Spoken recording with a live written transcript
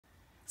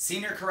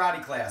Senior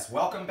karate class,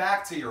 welcome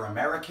back to your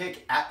Amerikick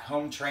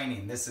at-home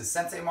training. This is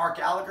Sensei Mark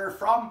Gallagher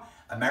from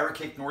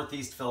Amerikick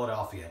Northeast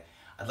Philadelphia.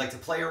 I'd like to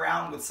play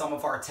around with some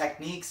of our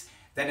techniques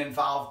that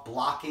involve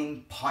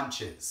blocking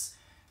punches.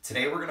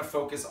 Today we're going to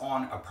focus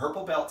on a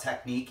purple belt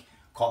technique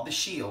called the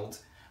shield,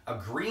 a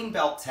green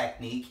belt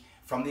technique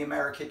from the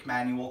Amerikick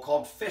manual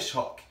called fish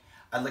hook.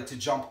 I'd like to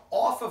jump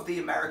off of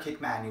the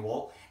Amerikick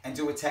manual and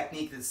do a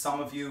technique that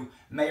some of you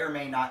may or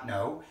may not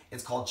know.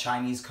 It's called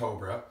Chinese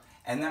Cobra.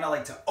 And then I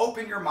like to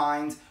open your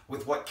mind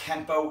with what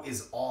Kenpo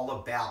is all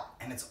about.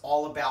 And it's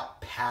all about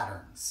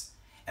patterns.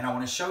 And I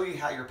want to show you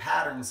how your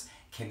patterns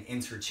can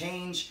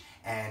interchange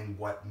and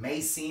what may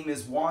seem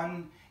as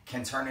one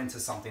can turn into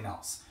something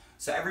else.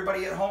 So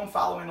everybody at home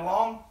following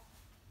along,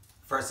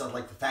 first I'd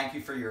like to thank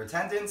you for your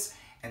attendance.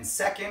 And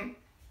second,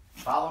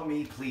 follow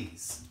me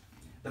please.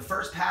 The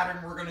first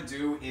pattern we're going to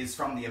do is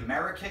from the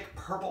Amerikick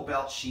purple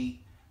belt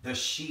sheet, the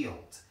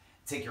shield.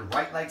 Take your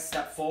right leg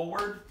step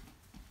forward.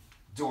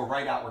 Do a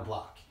right outward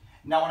block.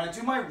 Now when I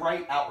do my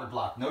right outward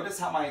block, notice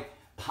how my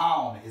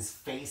palm is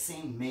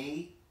facing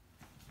me.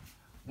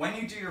 When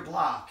you do your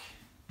block,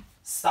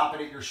 stop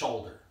it at your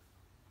shoulder.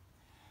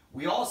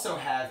 We also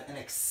have an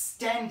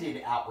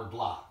extended outward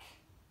block.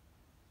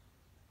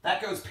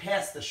 That goes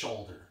past the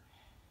shoulder.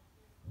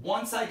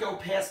 Once I go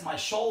past my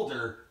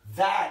shoulder,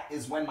 that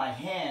is when my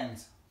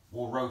hand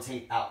will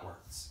rotate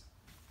outwards.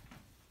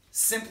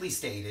 Simply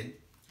stated,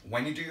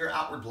 when you do your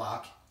outward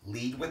block,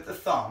 lead with the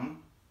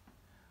thumb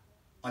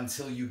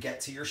until you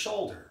get to your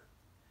shoulder.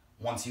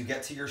 Once you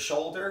get to your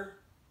shoulder,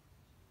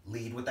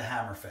 lead with the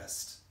hammer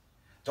fist.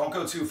 Don't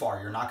go too far,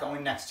 you're not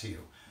going next to you.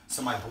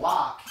 So my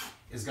block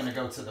is going to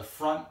go to the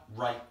front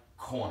right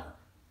corner.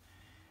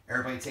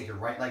 Everybody take your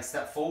right leg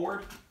step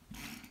forward,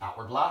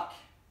 outward block,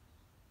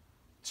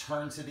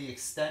 turn to the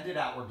extended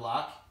outward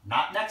block,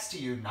 not next to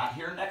you, not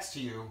here next to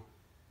you,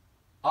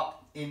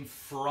 up in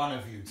front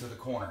of you to the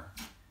corner.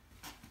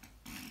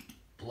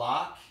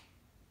 Block,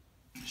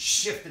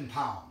 shift and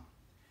palm.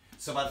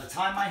 So by the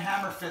time my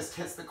hammer fist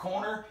hits the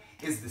corner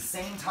is the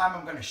same time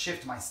I'm going to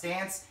shift my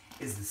stance,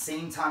 is the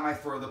same time I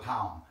throw the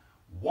palm.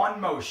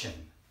 One motion.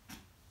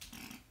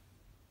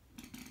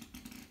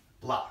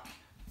 Block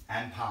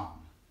and palm.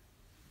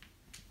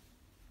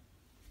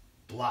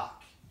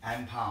 Block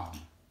and palm.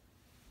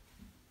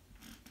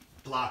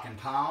 Block and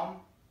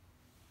palm.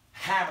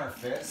 Hammer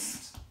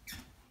fist.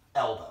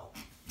 Elbow.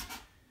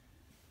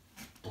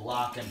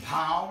 Block and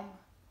palm.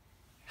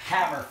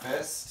 Hammer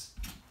fist.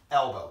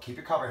 Elbow. Keep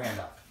your cover hand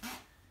up.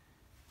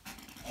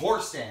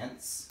 Horse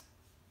stance,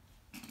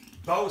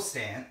 bow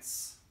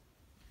stance,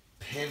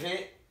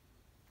 pivot,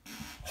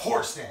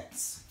 horse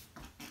stance.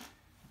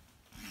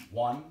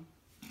 1,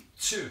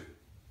 2,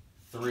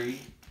 3,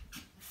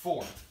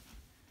 4.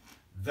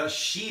 The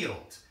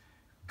shield.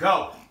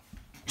 Go.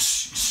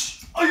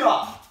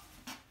 Aya.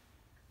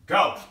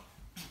 Go.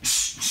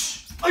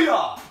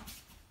 Aya.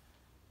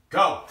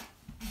 Go.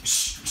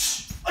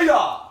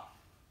 Aya.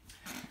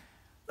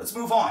 Let's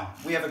move on.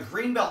 We have a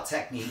green belt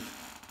technique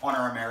on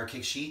our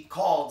Amerikick sheet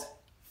called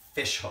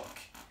fish hook.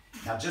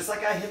 Now just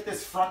like I hit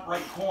this front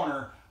right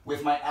corner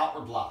with my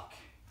outward block,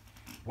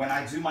 when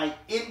I do my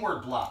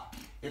inward block,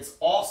 it's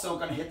also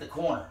going to hit the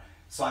corner.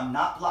 So I'm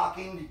not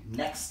blocking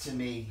next to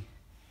me,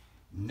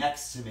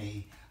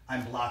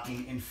 I'm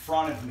blocking in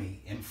front of me,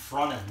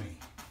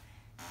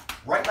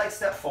 Right leg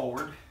step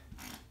forward,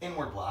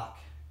 inward block,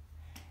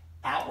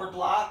 outward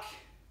block,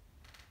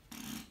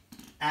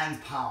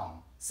 and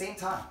palm. Same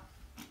time.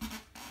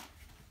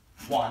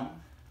 1,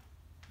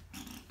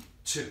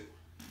 2.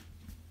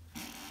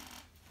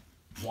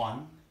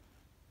 1,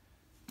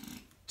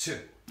 2.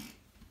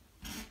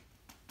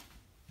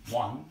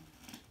 1,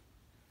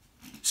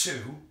 2.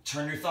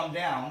 Turn your thumb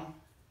down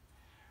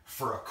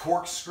for a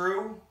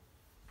corkscrew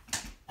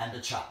and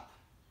a chop.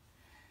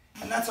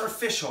 And that's our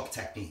fish hook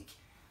technique.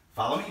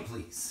 Follow me,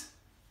 please.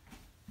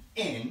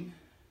 In,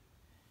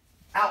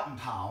 out and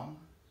palm,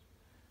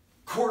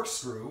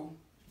 corkscrew,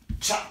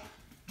 chop.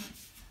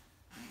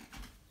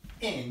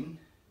 In,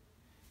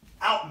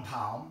 out and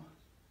palm,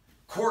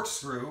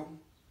 corkscrew,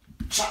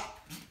 chop.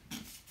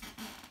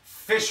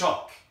 Fish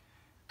hook.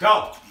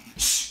 Go.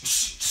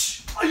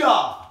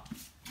 Aya.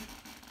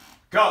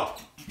 Go.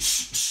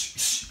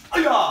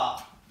 Aya.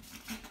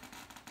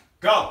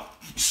 Go.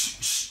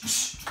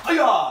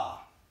 Aya.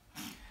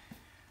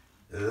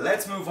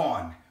 Let's move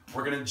on.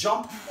 We're going to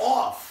jump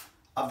off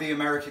of the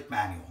Amerikick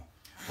manual.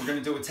 We're going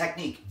to do a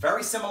technique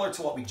very similar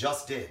to what we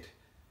just did.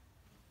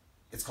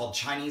 It's called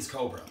Chinese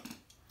Cobra.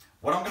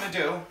 What I'm going to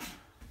do,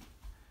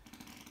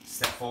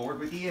 step forward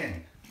with the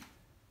in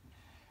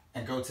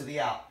and go to the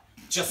out,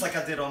 just like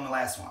I did on the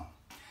last one.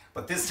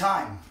 But this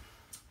time,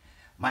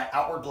 my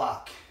outward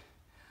block,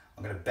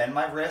 I'm going to bend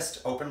my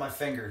wrist, open my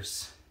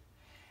fingers,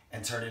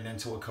 and turn it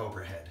into a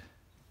cobra head.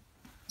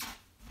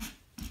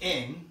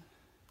 In,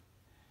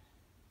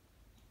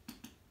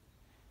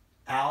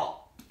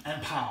 out,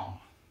 and palm.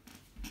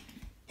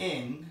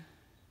 In,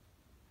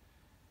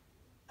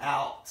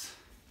 out,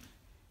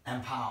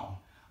 and palm.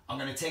 I'm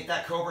going to take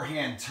that cobra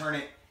hand, turn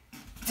it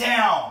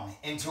down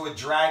into a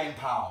dragon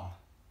palm.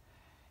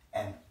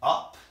 and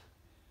up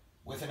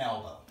with an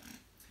elbow.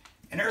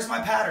 And there's my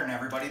pattern,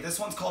 everybody. This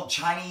one's called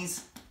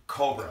Chinese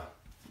Cobra.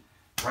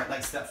 Right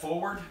leg step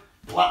forward,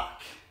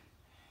 block.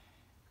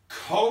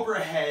 Cobra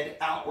head,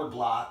 outward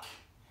block,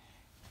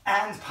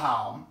 and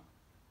palm.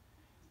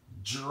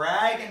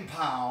 Dragon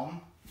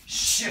palm,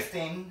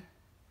 shifting,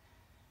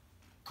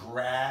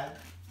 grab,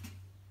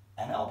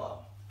 and elbow.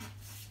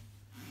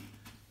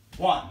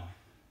 1,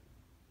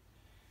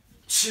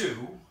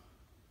 2,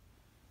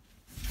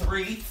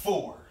 3,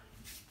 4.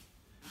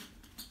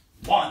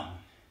 1,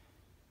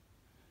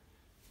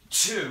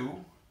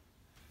 2,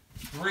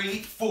 3,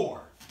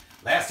 4.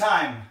 Last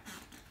time.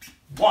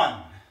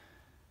 1,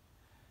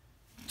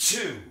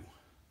 2,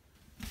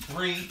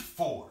 3,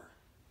 4.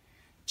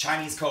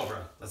 Chinese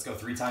Cobra. Let's go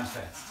 3 times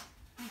fast.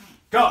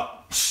 Go.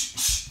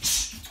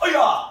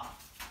 Oh-yeah.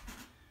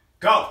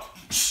 Go.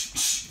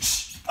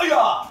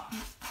 Oh-yeah.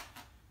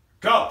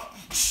 Go.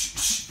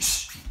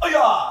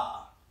 Oh-yeah.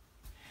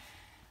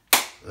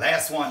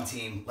 Last one,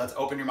 team. Let's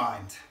open your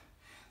mind.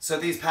 So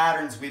these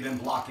patterns, we've been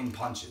blocking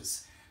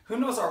punches. Who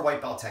knows our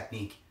white belt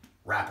technique?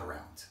 Wrap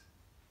around.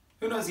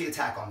 Who knows the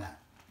attack on that?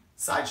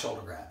 Side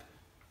shoulder grab.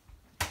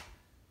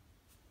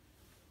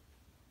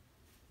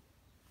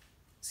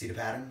 See the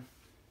pattern?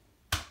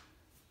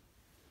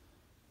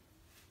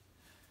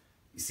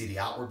 You see the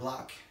outward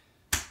block?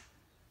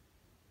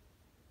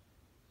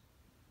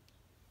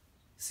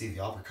 See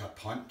the uppercut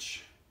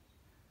punch?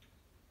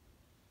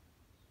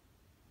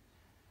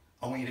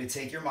 I want you to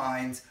take your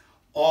mind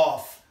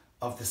off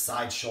of the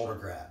side shoulder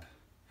grab.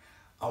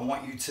 I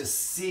want you to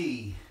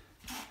see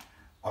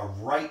a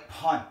right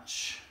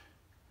punch.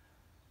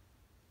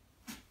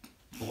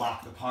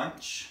 Block the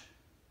punch.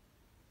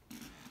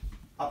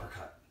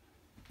 Uppercut.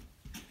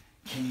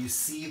 Can you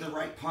see the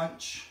right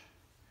punch?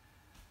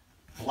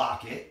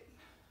 Block it.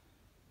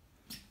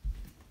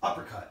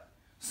 Uppercut.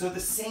 So the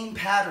same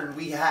pattern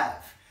we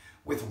have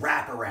with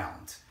wrap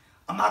around.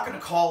 I'm not going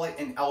to call it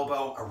an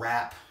elbow, a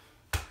wrap.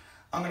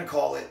 I'm going to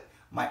call it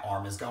my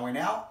arm is going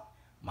out,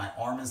 my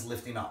arm is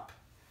lifting up.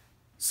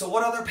 So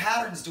what other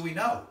patterns do we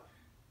know?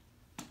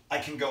 I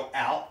can go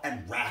out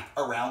and wrap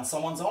around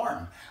someone's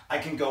arm. I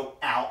can go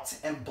out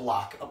and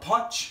block a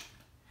punch.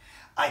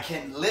 I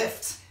can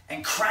lift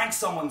and crank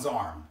someone's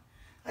arm.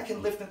 I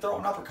can lift and throw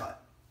an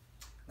uppercut.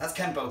 That's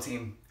Kenpo,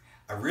 team.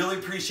 I really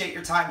appreciate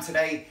your time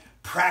today.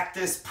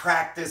 Practice,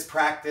 practice,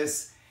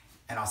 practice,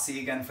 and I'll see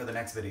you again for the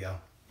next video.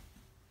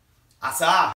 Asa!